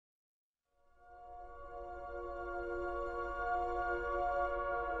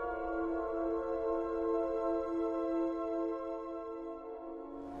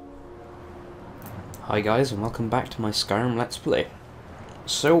Hi guys, and welcome back to my Skyrim Let's Play.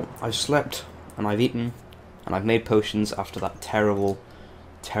 So, I've slept, and I've eaten, and I've made potions after that terrible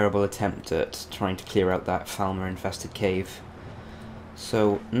attempt at trying to clear out that Falmer-infested cave.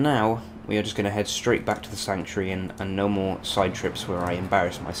 So, now, we are just going to head straight back to the Sanctuary and no more side trips where I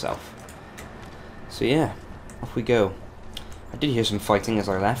embarrass myself. So yeah, off we go. I did hear some fighting as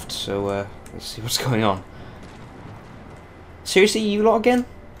I left, so let's see what's going on. Seriously, you lot again?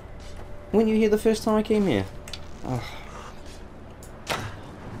 Weren't you here the first time I came here? Ugh.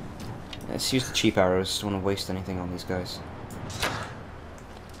 Let's use the cheap arrows. Don't want to waste anything on these guys.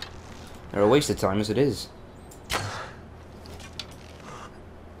 They're a waste of time as it is.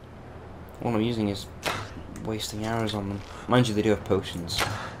 All I'm using is wasting arrows on them. Mind you, they do have potions.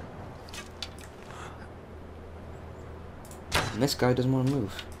 And this guy doesn't want to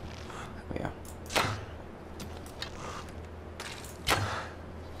move. Oh yeah.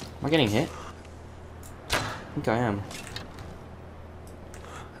 Am I getting hit? I think I am.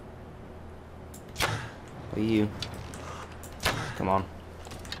 Are you? Come on.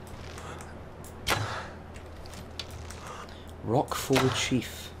 Rock forward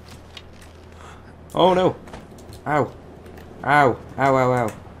chief. Oh no! Ow! Ow! Ow! Ow! Ow!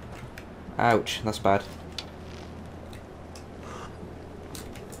 Ouch! That's bad.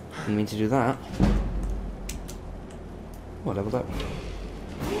 Didn't mean to do that. Oh, leveled up.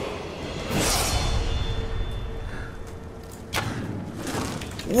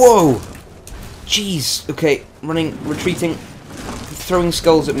 Whoa! Jeez. Okay, running, retreating, throwing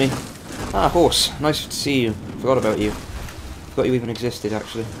skulls at me. Ah, horse. Nice to see you. Forgot about you. Forgot you even existed,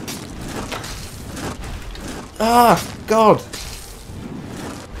 actually. Ah, God!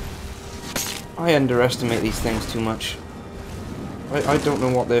 I underestimate these things too much. I don't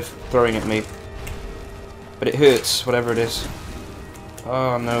know what they're throwing at me. But it hurts, whatever it is.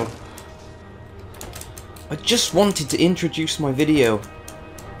 Oh, no. I just wanted to introduce my video.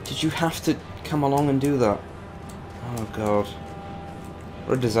 Did you have to come along and do that? Oh god.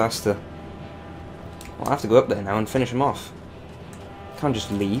 What a disaster. Well, I have to go up there now and finish him off. I can't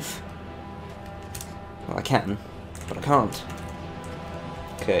just leave. Well, I can, but I can't.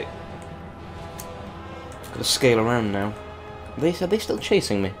 Okay. Got to scale around now. Are they still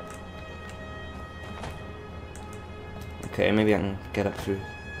chasing me? Okay, maybe I can get up through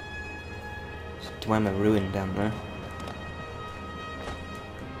Dwemer ruin down there.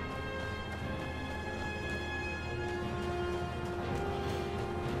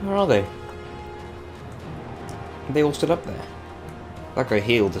 Where are they? Are they all stood up there? That guy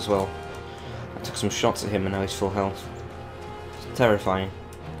healed as well. I took some shots at him and now he's full health. It's terrifying.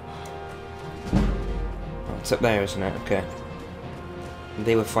 Oh, it's up there, isn't it? Okay.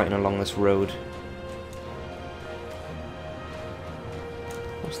 They were fighting along this road.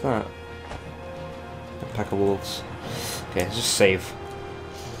 What's that? A pack of wolves. Okay, let's just save.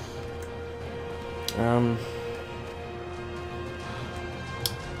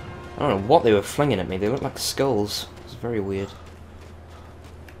 I don't know what they were flinging at me. They looked like skulls. It's very weird.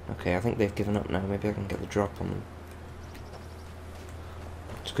 Okay, I think they've given up now. Maybe I can get the drop on them.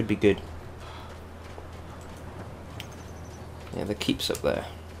 This could be good. Yeah, the keep's up there.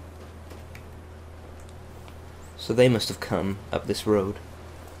 So they must have come up this road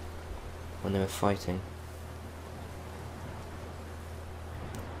when they were fighting.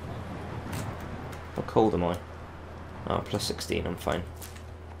 How cold am I? Oh, plus 16, I'm fine.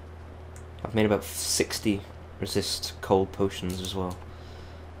 I've made about 60 resist cold potions as well.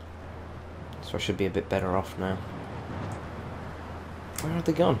 So I should be a bit better off now. Where have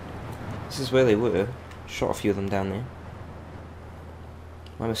they gone? This is where they were. Shot a few of them down there.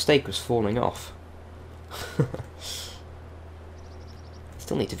 My mistake was falling off.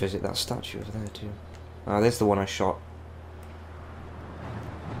 Still need to visit that statue over there too. Ah, there's the one I shot.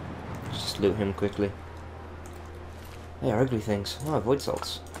 Just loot him quickly. They are ugly things. Oh, void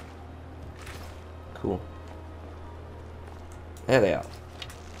salts. Cool. There they are.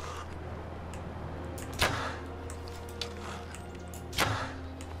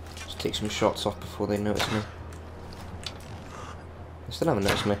 Just take some shots off before they notice me. They still haven't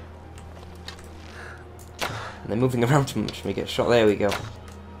noticed me. And they're moving around too much for me to get shot. There we go.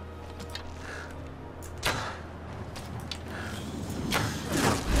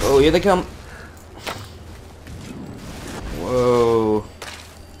 Oh, here they come. Whoa.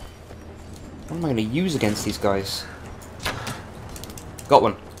 What am I going to use against these guys? Got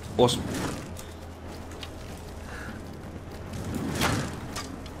one. Awesome.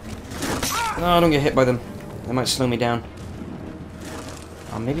 No, don't get hit by them. They might slow me down.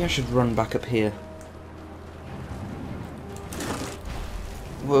 Oh, maybe I should run back up here.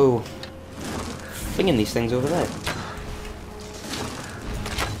 Whoa. flinging these things over there.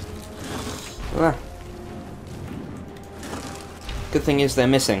 Ah. Good thing is they're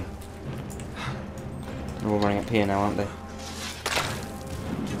missing. They're all running up here now, aren't they?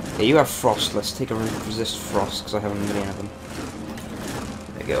 Okay, you have frost. Let's take a resist frost because I have a million of them.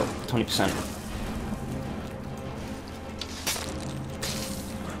 There you go, 20%.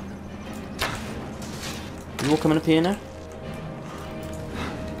 You all coming up here now?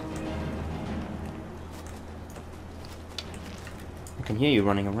 I can hear you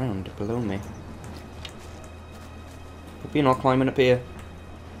running around below me. Hope you're not climbing up here.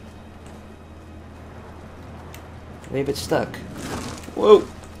 Are they a bit stuck? Whoa!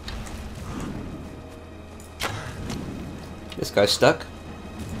 This guy's stuck.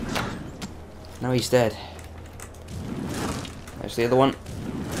 Now he's dead. There's the other one.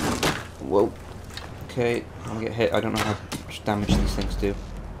 Whoa. Okay, I'm gonna get hit. I don't know how much damage these things do.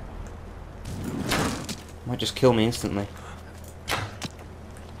 Might just kill me instantly.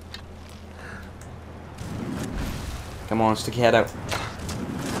 Come on, stick your head out.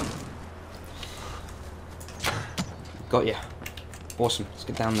 Got ya. Awesome. Let's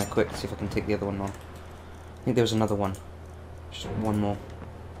get down there quick, see if I can take the other one on. I think there was another one. Just one more.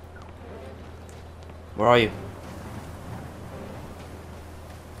 Where are you?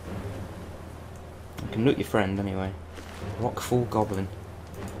 I can loot your friend anyway. Rockfall Goblin.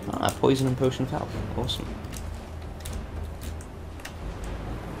 Ah, poison and potion of health. Awesome.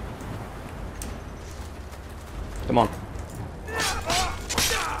 Come on.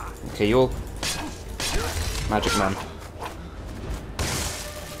 Okay, you're magic man.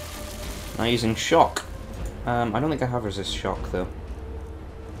 Now using shock. I don't think I have resist shock though.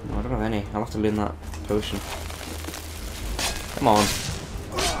 No, I don't have any. I'll have to learn that potion. Come on.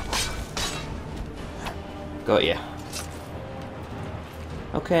 Got ya.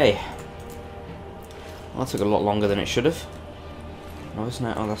 Okay. Well, that took a lot longer than it should have. Oh, isn't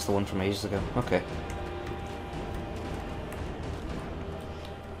it? Oh, that's the one from ages ago. Okay.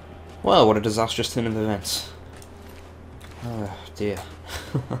 Well, what a disastrous turn of events. Oh, dear.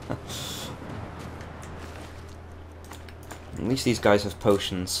 At least these guys have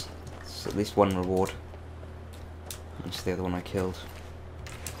potions. It's at least one reward. That's the other one I killed.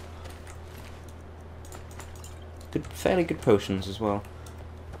 Good, fairly good potions as well.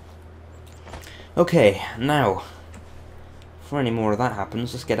 Okay, now, before any more of that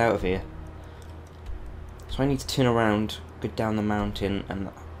happens, let's get out of here. So I need to turn around, go down the mountain, and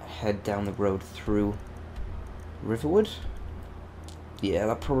head down the road through Riverwood. Yeah,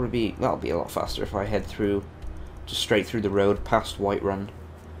 that'll be a lot faster if I head through, just straight through the road, past Whiterun,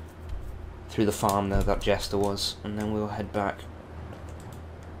 through the farm there that Jester was, and then we'll head back.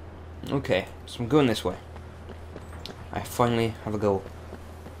 Okay, so I'm going this way. I finally have a goal.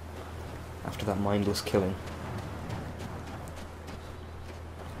 After that mindless killing.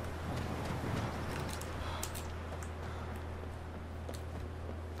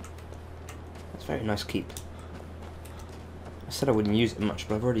 That's a very nice keep. I said I wouldn't use it much,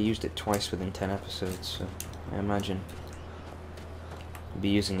 but I've already used it twice within 10 episodes, so I imagine I'll be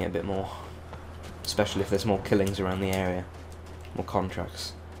using it a bit more. Especially if there's more killings around the area. More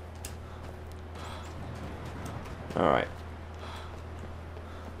contracts. Alright.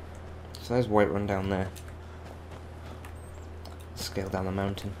 So there's Whiterun down there. Scale down the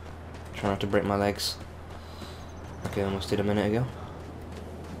mountain. Try not to break my legs. Okay, almost did a minute ago.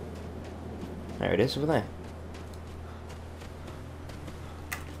 There it is, over there.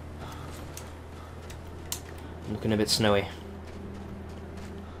 Looking a bit snowy.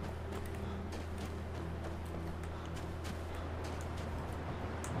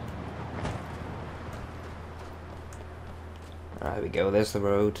 There we go, there's the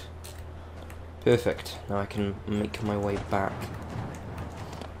road. Perfect. Now I can make my way back.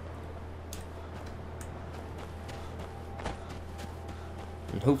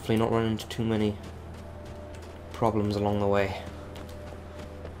 And hopefully not run into too many problems along the way.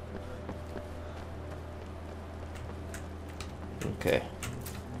 Okay.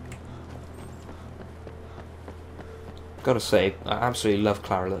 Gotta say, I absolutely love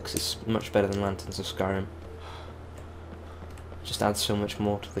Claralux. It's much better than Lanterns of Skyrim. Just adds so much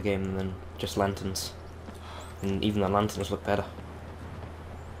more to the game than just lanterns. And even the lanterns look better.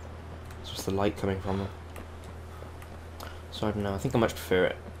 It's just the light coming from them. So I don't know, I think I much prefer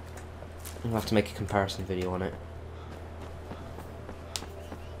it. I'll have to make a comparison video on it.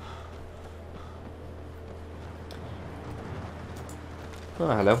 Oh,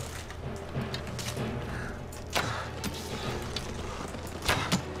 hello.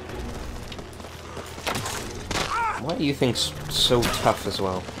 Why are you things so tough as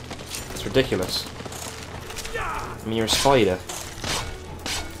well? It's ridiculous. I mean, you're a spider.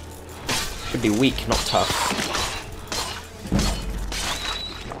 Should be weak, not tough.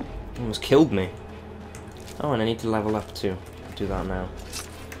 Almost killed me. Oh, and I need to level up too. I'll do that now.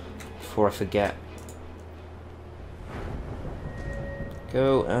 Before I forget.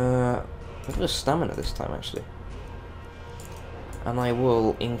 Go, a bit of stamina this time, actually. And I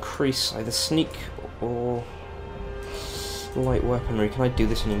will increase either sneak or light weaponry. Can I do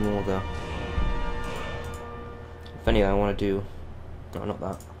this anymore, though? If anything, I want to do... No, not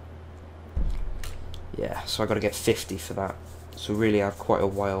that. Yeah, so I got to get 50 for that. So really I have quite a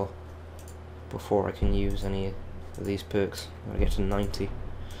while before I can use any of these perks. I got to get to 90.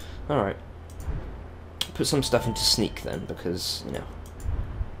 Alright. Put some stuff into sneak then, because, you know.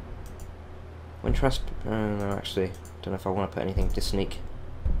 When no, actually, don't know if I want to put anything to sneak.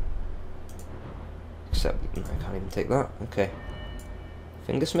 Except, no, I can't even take that. Okay.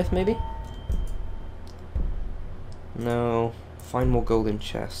 Fingersmith, maybe? No. Find more golden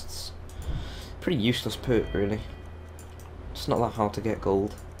chests. Pretty useless perk, really. It's not that hard to get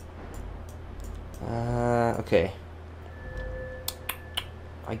gold. Okay.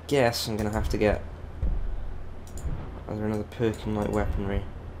 I guess I'm gonna have to get either another perk in light weaponry.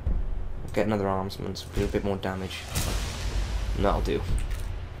 Get another armament, do a bit more damage. And that'll do.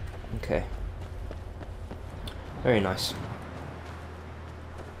 Okay. Very nice.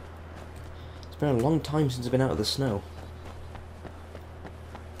 It's been a long time since I've been out of the snow.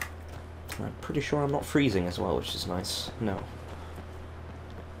 I'm pretty sure I'm not freezing as well, which is nice. No.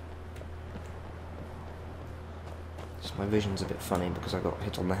 So my vision's a bit funny because I got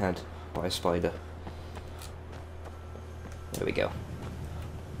hit on the head by a spider. There we go.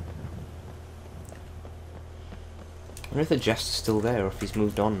 I wonder if the jester's still there or if he's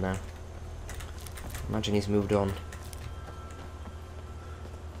moved on now. Imagine he's moved on.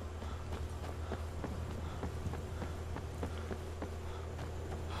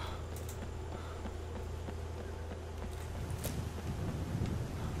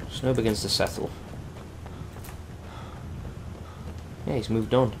 Snow begins to settle. Yeah, he's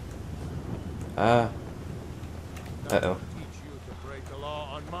moved on. Uh-oh.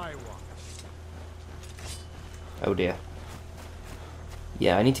 Oh dear.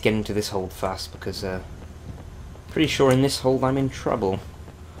 Yeah, I need to get into this hold fast because pretty sure in this hold I'm in trouble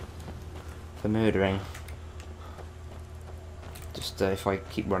for murdering. Just if I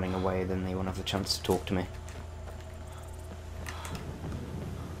keep running away then they won't have the chance to talk to me.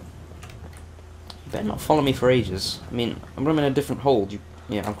 You better not follow me for ages. I mean, I'm in a different hold.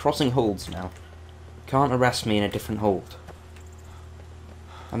 Yeah, I'm crossing holds now. You can't arrest me in a different hold.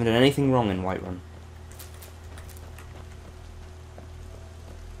 I haven't done anything wrong in Whiterun.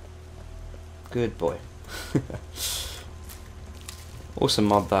 Good boy. Also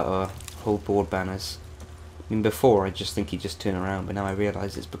mod that hold board banners. I mean, before I just think you just turn around, but now I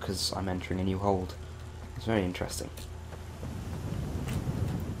realise it's because I'm entering a new hold. It's very interesting.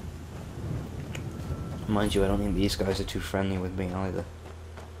 Mind you, I don't think these guys are too friendly with me either.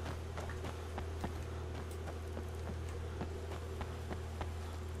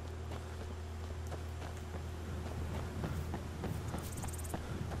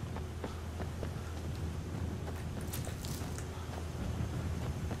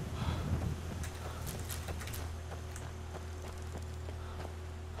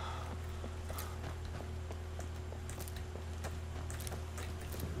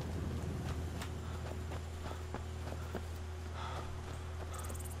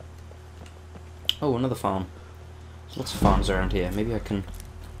 Oh, another farm. There's lots of farms around here. Maybe I can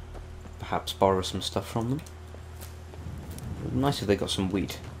perhaps borrow some stuff from them. It'd be nice if they got some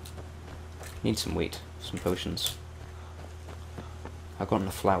wheat. Need some wheat. Some potions. I've got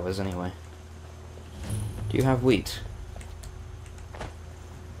enough flowers anyway. Do you have wheat?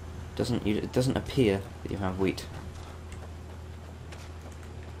 It doesn't appear that you have wheat.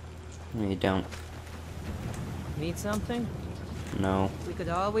 No, you don't. Need something? No. We could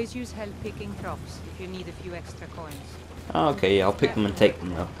always use help picking crops if you need a few extra coins. Oh, okay, yeah, I'll pick them and take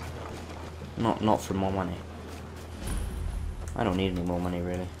them though. Not for more money. I don't need any more money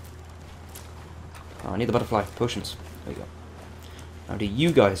really. Oh, I need the butterfly potions. There you go. Now, do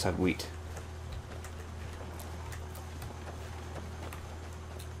you guys have wheat?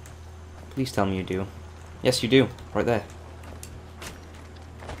 Please tell me you do. Yes, you do. Right there.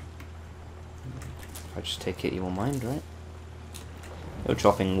 If I just take it, you won't mind, right? You're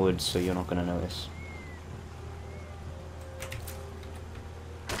chopping wood, so you're not going to notice.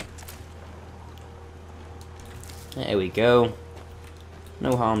 There we go.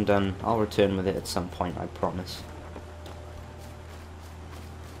 No harm done. I'll return with it at some point, I promise.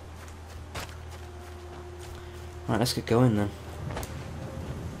 Right, let's get going then.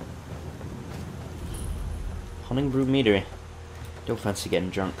 Hunting Brew Meadery. Don't fancy getting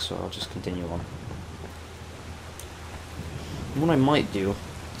drunk, so I'll just continue on. And what I might do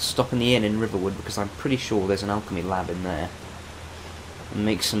is stop in the inn in Riverwood, because I'm pretty sure there's an alchemy lab in there. And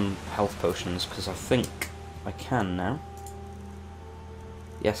make some health potions, because I think I can now.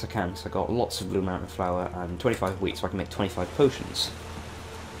 Yes, I can, so I got lots of Blue Mountain Flower and 25 wheat, so I can make 25 potions.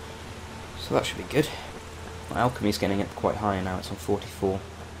 So that should be good. My alchemy's getting up quite high now, it's on 44.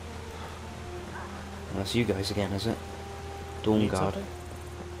 And that's you guys again, is it? Dawn Guard.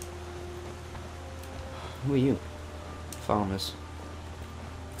 Who are you? Farmers.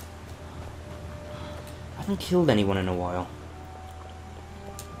 I haven't killed anyone in a while.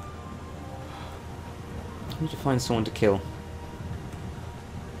 I need to find someone to kill.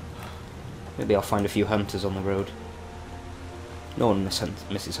 Maybe I'll find a few hunters on the road. No one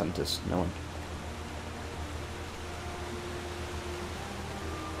misses hunters, no one.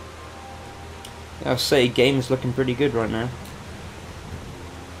 I'll say, game is looking pretty good right now.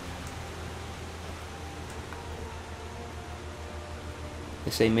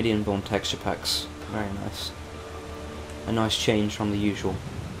 This aMidianBorn texture packs, very nice. A nice change from the usual.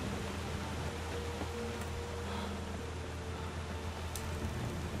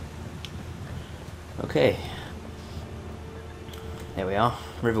 Okay. There we are,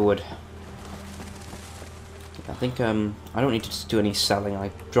 Riverwood. I think I don't need to do any selling.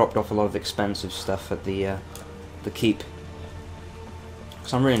 I dropped off a lot of expensive stuff at the keep.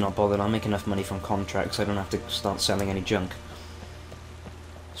 Because I'm really not bothered. I make enough money from contracts. I don't have to start selling any junk.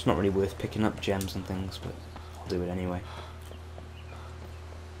 It's not really worth picking up gems and things, but I'll do it anyway.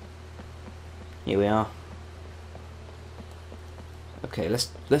 Here we are. Okay,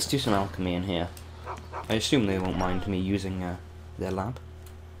 let's do some alchemy in here. I assume they won't mind me using their lab.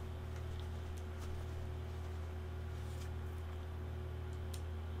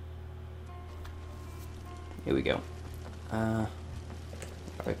 Here we go. I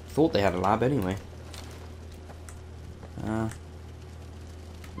thought they had a lab anyway. I'm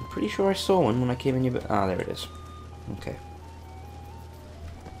pretty sure I saw one when I came in here, but there it is. Okay.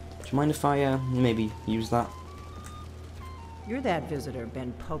 Do you mind if I maybe use that? You're that visitor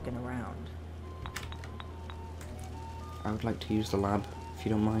been poking around. I would like to use the lab, if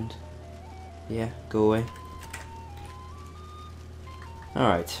you don't mind. Yeah, go away.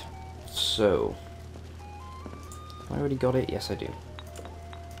 Alright, so... Have I already got it? Yes, I do.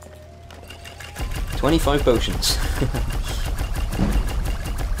 25 potions.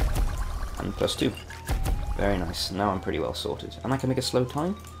 And +2. Very nice. Now I'm pretty well sorted. And I can make a slow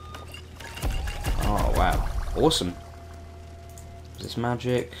time? Oh, wow. Awesome. Resist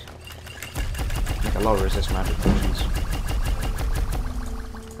magic. Make a lot of resist magic potions.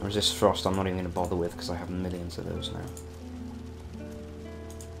 And resist frost I'm not even going to bother with because I have millions of those now.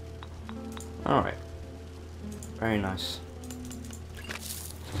 Alright. Very nice.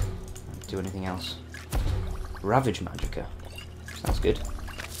 Do anything else? Ravage Magicka. Sounds good.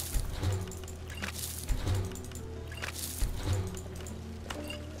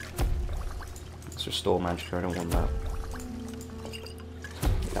 Let's restore Magicka, I don't want that.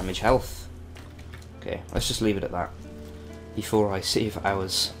 Damage health. Okay, let's just leave it at that. Before I save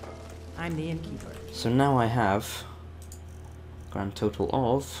hours. I'm the innkeeper. So now I have grand total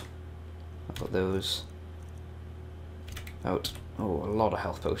of... I've got those... Out. Oh, a lot of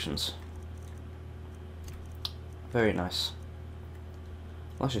health potions. Very nice.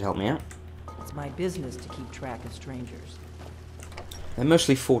 Well, that should help me out. It's my business to keep track of strangers. They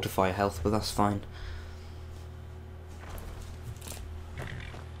mostly fortify health, but that's fine.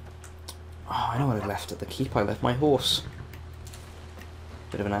 Oh, I know what I left at the keep. I left my horse.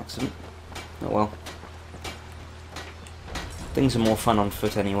 Bit of an accident. Oh well. Things are more fun on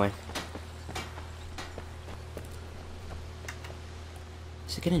foot anyway.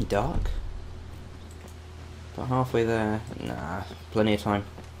 Is it getting dark? About halfway there. Nah, plenty of time.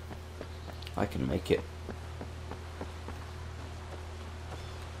 I can make it.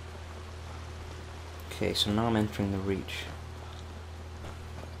 Okay, so now I'm entering the Reach.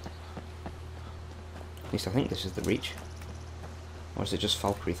 At least I think this is the Reach. Or is it just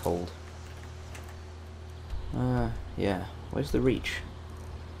Falkreath Hold? Yeah. Where's the Reach?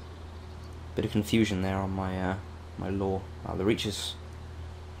 Bit of confusion there on my my lore. Oh, the Reach is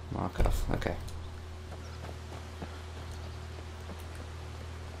Markov. Okay.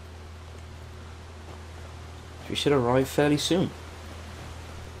 We should arrive fairly soon.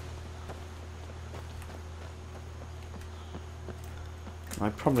 I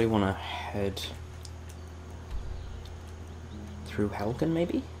probably want to head through Helgen,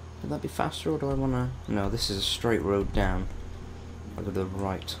 maybe? Would that be faster, or do I want to... No, this is a straight road down. I'll go to the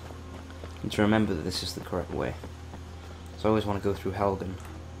right. I need to remember that this is the correct way. So I always want to go through Helgen.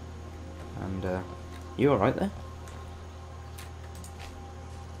 And, you alright there?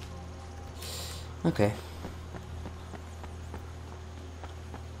 Okay.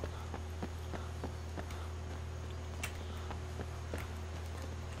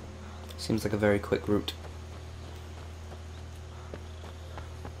 Seems like a very quick route.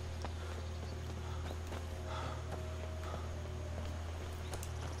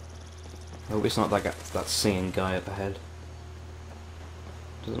 I hope it's not like that singing guy up ahead.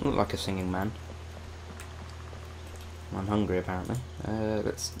 Doesn't look like a singing man. I'm hungry apparently.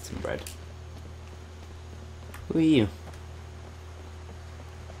 Let's eat some bread. Who are you?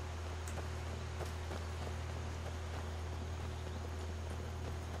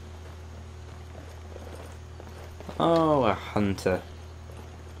 Oh, a hunter.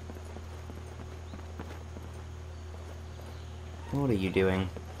 What are you doing?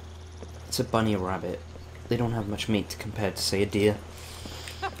 It's a bunny rabbit. They don't have much meat compared to, say, a deer.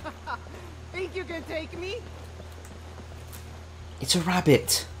 Think you can take me? It's a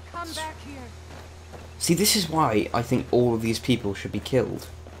rabbit! Come back here. See, this is why I think all of these people should be killed.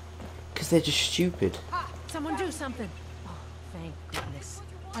 Because they're just stupid. Someone do something. Oh, thank goodness.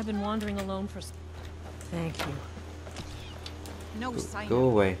 I've been wandering alone for... Thank you. No sign. Go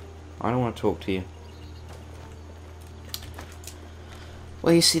away. I don't want to talk to you.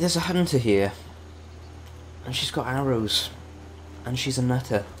 Well, you see, there's a hunter here. And she's got arrows. And she's a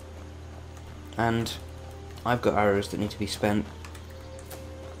nutter. And I've got arrows that need to be spent.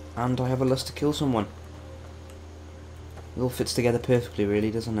 And I have a lust to kill someone. It all fits together perfectly,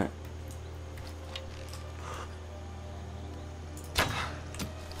 really, doesn't it?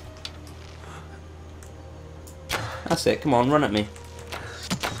 That's it, come on, run at me.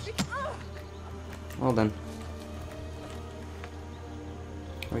 Well done.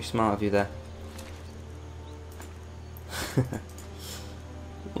 Very smart of you there.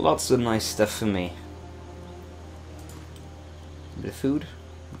 Lots of nice stuff for me. A bit of food,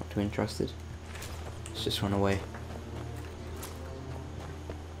 not too interested. Let's just run away.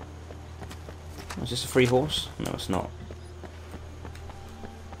 Is this a free horse? No, it's not.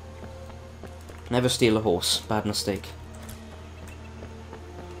 Never steal a horse. Bad mistake.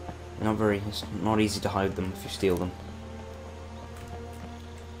 It's not easy to hide them if you steal them.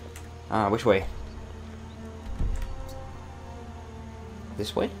 Ah, which way?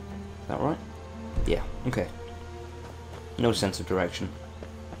 This way? Is that right? Yeah, okay. No sense of direction.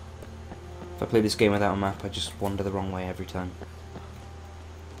 If I play this game without a map, I just wander the wrong way every time.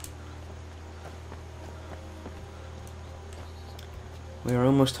 We're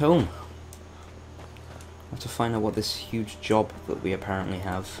almost home. I have to find out what this huge job that we apparently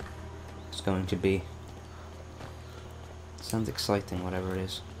have is going to be. Sounds exciting, whatever it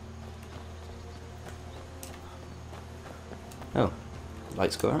is. Oh,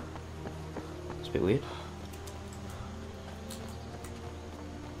 lights go out. It's a bit weird.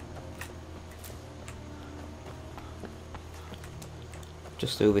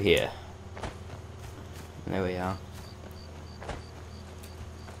 Just over here. There we are.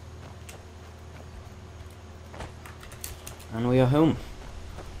 And we are home.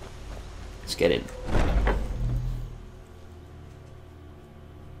 Let's get in.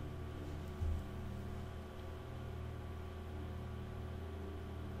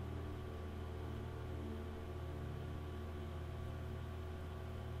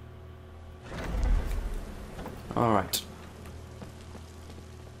 Alright.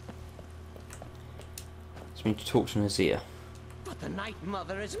 Let's need to talk to Nazir. But the Night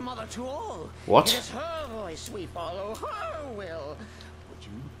Mother is mother to all. What? It is her voice we follow, her will. Would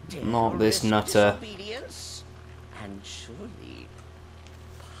you dare Not this risk nutter. disobedience? And surely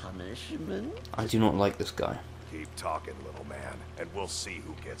punishment? I do not like this guy. Keep talking, little man, and we'll see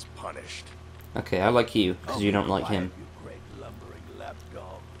who gets punished. Okay, I like you, because you don't like him. You great lumbering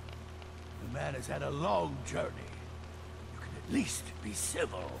lapdog. The man has had a long journey. You can at least be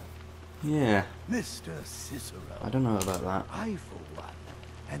civil. Yeah, Mr. Cicero, I don't know about that. I, for one,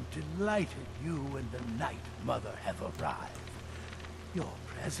 am delighted you and the Night Mother have arrived. Your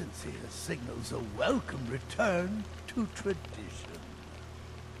presence here signals a welcome return to tradition.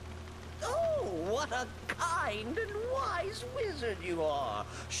 Oh, what a kind and wise wizard you are,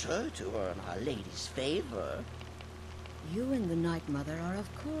 sure to earn Our Lady's favor. You and the Night Mother are of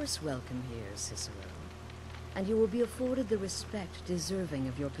course welcome here, Cicero. And you will be afforded the respect deserving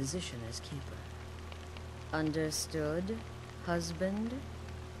of your position as keeper. Understood, husband?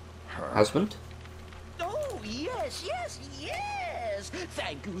 Husband? Oh, yes, yes, yes! yes.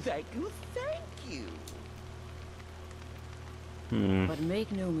 Thank you, thank you, thank you. But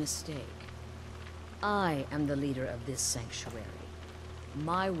make no mistake, I am the leader of this sanctuary.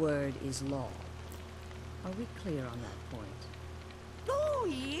 My word is law. Are we clear on that point? Oh,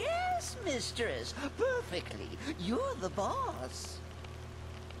 yes, mistress. Perfectly. You're the boss.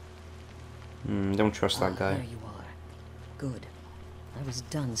 Don't trust that guy. There you are. Good. I was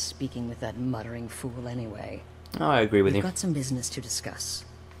done speaking with that muttering fool anyway. Oh, I agree with We've you. got some business to discuss.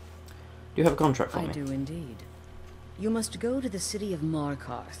 Do you have a contract for I me? do indeed. You must go to the city of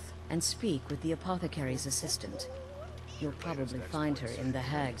Markarth and speak with the apothecary's assistant. You'll probably find her in the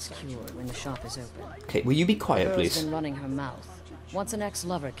Hag's Cure when the shop is open. Okay, will you be The quiet, girl's please? been running her mouth. Wants an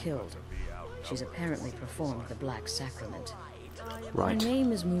ex-lover killed. She's apparently performed the Black Sacrament. Her Right.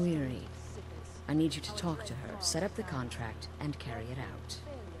 name is Muiri. I need you to talk to her, set up the contract, and carry it out.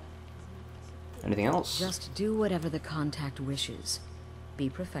 Anything else? Just do whatever the contact wishes. Be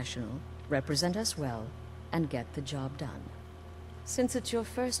professional, represent us well, and get the job done. Since it's your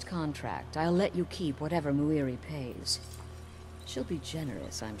first contract, I'll let you keep whatever Muiri pays. She'll be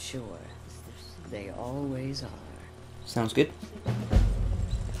generous, I'm sure. They always are. Sounds good.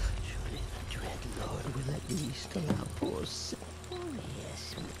 Surely the dread Lord will at least allow poor Sis. Oh,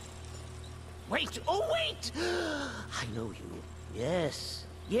 yes. Wait! Oh, wait! I know you. Yes.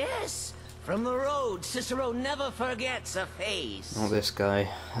 Yes! From the road, Cicero never forgets a face. Oh, this guy.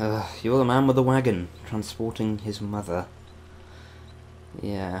 You're the man with the wagon, transporting his mother.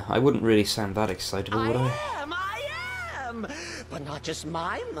 Yeah, I wouldn't really sound that excitable, would I? I am! But not just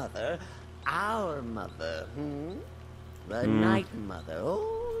my mother, our mother, The Night Mother,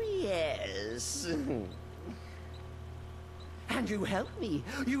 oh yes. And you helped me.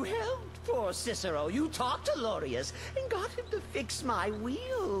 You helped poor Cicero. You talked to Lorius and got him to fix my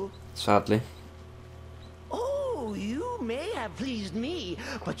wheel. Sadly. Oh, you may have pleased me,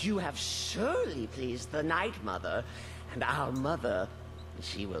 but you have surely pleased the Night Mother. And our mother,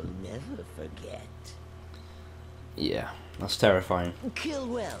 she will never forget. Yeah, that's terrifying. Kill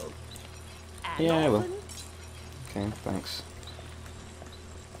well. And Yeah, I will. often. Okay, thanks.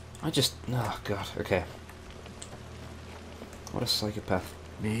 Oh god, okay. What a psychopath.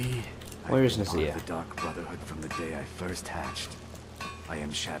 Me? Where is I've been part Nazir? of the Dark Brotherhood from the day I first hatched. I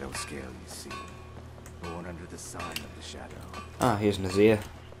am Shadow Scale, you see. Born under the sign of the Shadow. Ah, here's Nazir.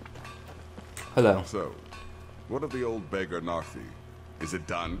 Hello. So, what of the old beggar Narthi? Is it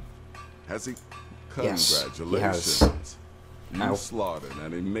done? Has he? Yes, he has. Congratulations. You Ow. slaughtered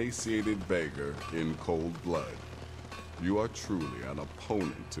an emaciated beggar in cold blood. You are truly an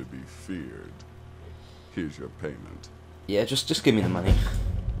opponent to be feared. Here's your payment. Yeah, just give me the money.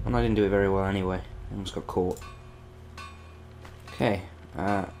 And I didn't do it very well anyway. I almost got caught. Okay,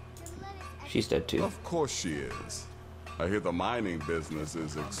 she's dead too. Of course she is. I hear the mining business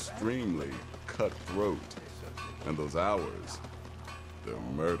is extremely cutthroat. And those hours, the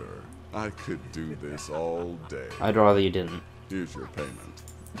murder. I could do this all day. I'd rather you didn't. Here's your payment.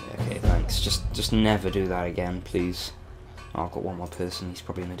 Okay, thanks. Just never do that again, please. Oh, I've got one more person. He's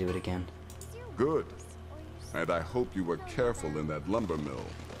probably gonna do it again. Good. And I hope you were careful in that lumber mill.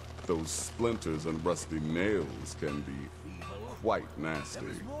 Those splinters and rusty nails can be quite nasty.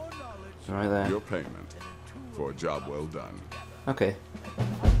 Right there. Your payment for a job well done. Okay.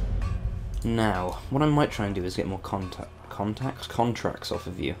 Now, what I might try and do is get more contracts off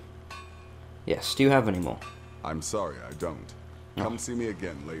of you. Yes, do you have any more? I'm sorry, I don't. No. Come see me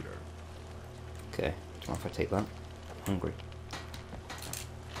again later. Okay, do you mind if I take that? Hungry.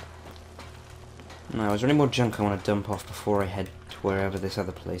 Now, is there any more junk I want to dump off before I head to wherever this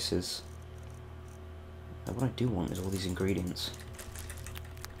other place is? What I do want is all these ingredients.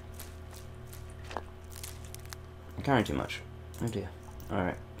 I carry too much. Oh dear.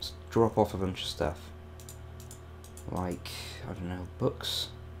 Alright, let's drop off a bunch of stuff. Like, I don't know, books?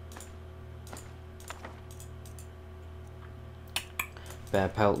 Bear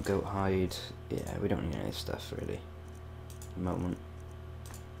pelt, goat hide. Yeah, we don't need any stuff really. At the moment.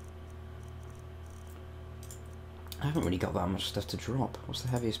 I haven't really got that much stuff to drop. What's the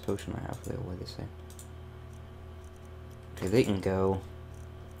heaviest potion I have? They're all the same. Okay, they can go.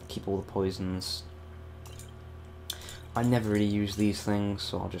 Keep all the poisons. I never really use these things,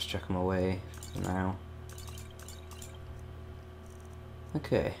 so I'll just chuck them away for now.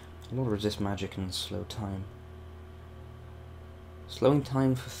 Okay, a lot of resist magic and slow time. Slowing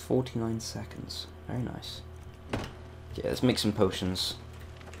time for 49 seconds. Very nice. Yeah, let's make some potions.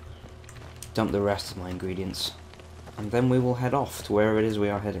 Dump the rest of my ingredients. And then we will head off to wherever it is we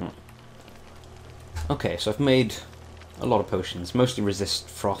are heading. Okay, so I've made a lot of potions. Mostly resist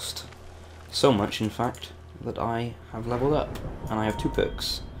frost. So much, in fact, that I have leveled up, and I have 2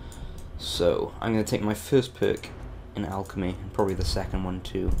 perks. So I'm going to take my first perk in alchemy, and probably the second one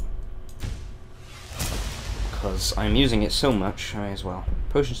too, because I'm using it so much. I may as well.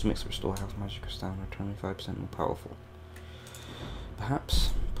 Potions to mix restore health, magic or stamina, 25% more powerful.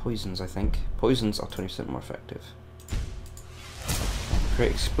 Perhaps poisons. I think poisons are 20% more effective.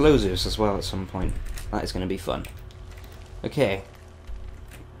 Create explosives as well at some point. That is going to be fun. Okay.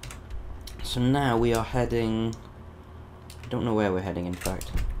 So now we are heading... I don't know where we're heading, in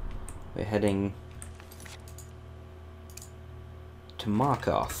fact. We're heading to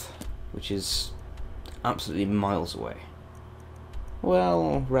Markarth, which is absolutely miles away.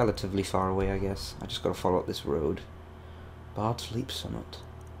 Well, relatively far away, I guess. I just got to follow up this road. Bard's Leap Summit.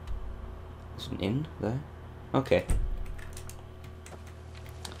 There's an inn there? Okay.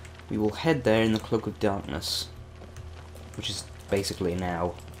 We will head there in the Cloak of Darkness, which is basically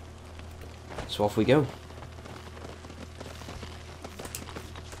now. So off we go.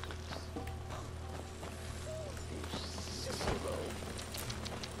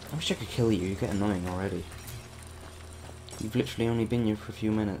 I wish I could kill you, you get annoying already. You've literally only been here for a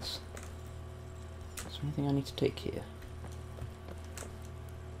few minutes. Is there anything I need to take here?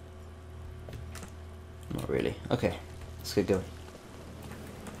 Not really. Okay, let's get going.